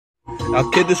I'll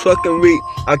kill this fucking reap.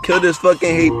 I'll kill this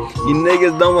fucking heat. You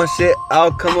niggas don't want shit.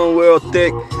 I'll come on real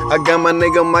thick. I got my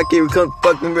nigga Mikey. We come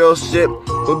fucking real shit.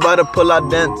 We bout to pull our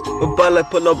dance. We bout to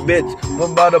pull up bitch.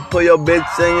 We bout to pull your bitch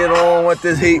and you don't want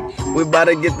this heat. We bout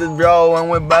to get this draw and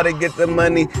we bout to get the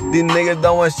money. These niggas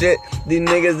don't want shit. These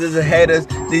niggas is haters.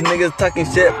 These niggas talking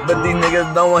shit, but these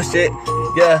niggas don't want shit.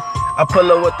 Yeah. I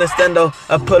pull up with the stendo,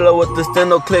 I pull up with the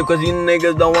stendo clip, cause you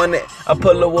niggas don't want it. I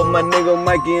pull up with my nigga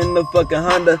Mikey in the fucking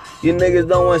Honda. You niggas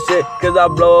don't want shit, cause I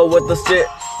blow up with the shit.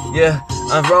 Yeah,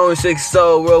 I'm throwing 6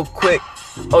 so real quick.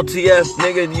 OTF,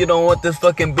 nigga, you don't want this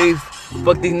fucking beef.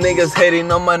 Fuck these niggas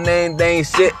hating on my name, they ain't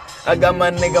shit. I got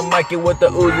my nigga Mikey with the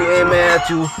Uzi aiming at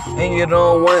you, and you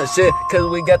don't want shit,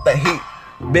 cause we got the heat.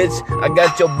 Bitch, I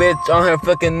got your bitch on her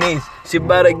fucking knees. She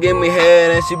bout to give me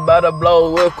head and she bout to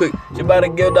blow real quick. She bout to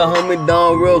give the homie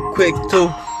down real quick too.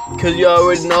 Cause you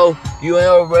already know, you ain't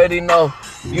already know.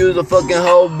 You's a fucking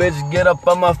hoe, bitch, get up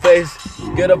on my face.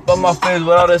 Get up on my face with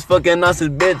all this fucking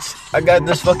nonsense, bitch. I got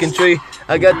this fucking tree,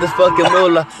 I got this fucking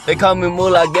moolah. They call me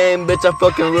moolah game, bitch, I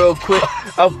fucking real quick.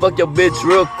 I'll fuck your bitch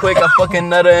real quick, I fucking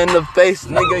nut her in the face.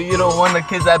 Nigga, you don't wanna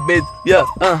kiss that bitch, yeah,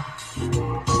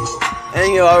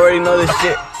 And you already know this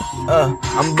shit.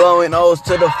 I'm blowing O's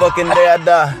to the fucking day I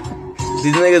die.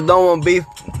 These niggas don't want beef,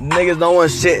 niggas don't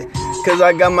want shit. Cause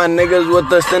I got my niggas with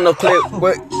the stendo clip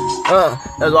quick.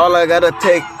 That's all I gotta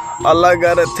take. All I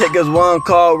gotta take is one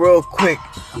call real quick.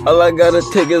 All I gotta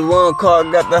take is one call.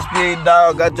 Got that speed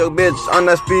dial, got your bitch on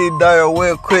that speed dial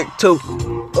real quick too.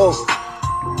 Oh.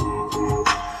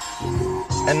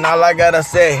 And all I gotta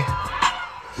say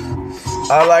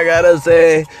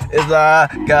is I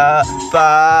got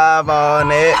 5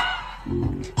 on it.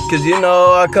 Cause you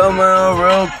know I come around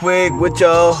real quick with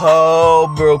your hoe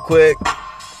real quick.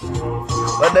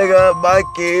 My nigga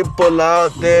Mikey pull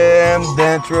out them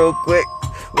dents real quick.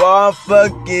 While I'm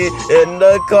fucking in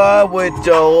the car with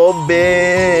your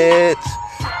bitch.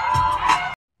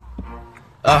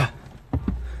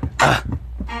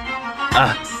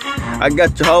 I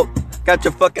got your hoe, got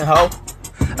your fucking hoe.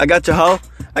 I got your hoe,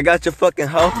 I got your fucking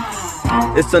hoe.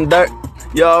 It's some dirt,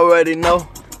 you already know.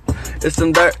 It's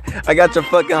some dirt, I got your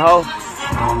fucking hoe.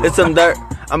 It's some dirt,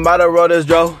 I'm about to roll this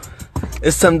dro.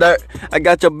 It's some dirt, I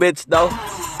got your bitch though.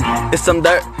 It's some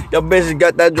dirt, your bitch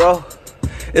got that dro.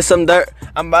 It's some dirt,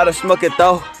 I'm about to smoke it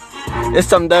though. It's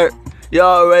some dirt, you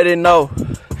already know.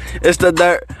 It's the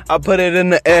dirt, I put it in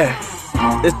the air.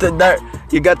 It's the dirt,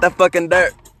 you got that fucking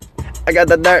dirt. I got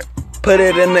the dirt, put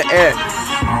it in the air.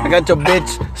 I got your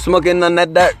bitch smoking on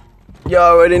that dirt. You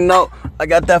already know, I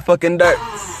got that fucking dirt.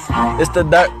 It's the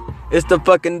dirt, it's the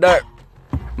fucking dirt.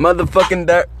 Motherfucking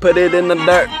dirt, put it in the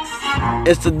dirt.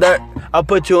 It's the dirt, I'll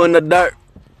put you in the dirt.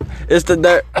 It's the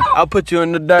dirt, I'll put you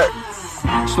in the dirt.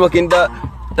 Smoking dirt,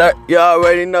 you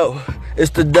already know.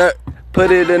 It's the dirt,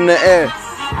 put it in the air.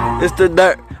 It's the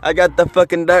dirt, I got the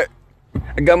fucking dirt.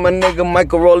 I got my nigga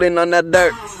Michael rolling on that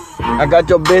dirt. I got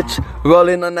your bitch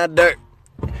rolling on that dirt.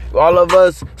 All of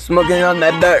us smoking on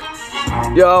that dirt.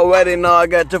 You already know I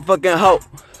got your fucking hoe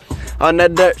on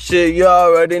that dirt shit, you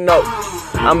already know.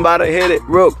 I'm about to hit it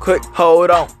real quick,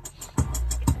 hold on.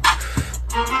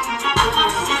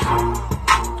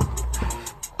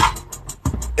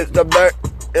 It's the dirt,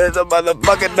 it's a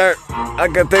motherfucking dirt. I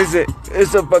can taste it,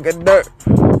 it's a fucking dirt.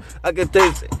 I can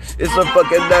taste it, it's a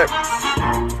fucking dirt.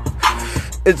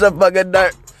 It's a fucking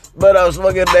dirt, but I'm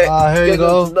smoking that. Here you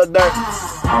go. The dirt.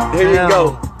 Here you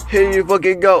go. Here you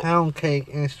fucking go. Pound cake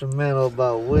instrumental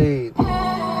about weed.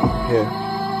 Here.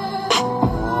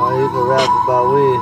 Oh, you can rap about weed.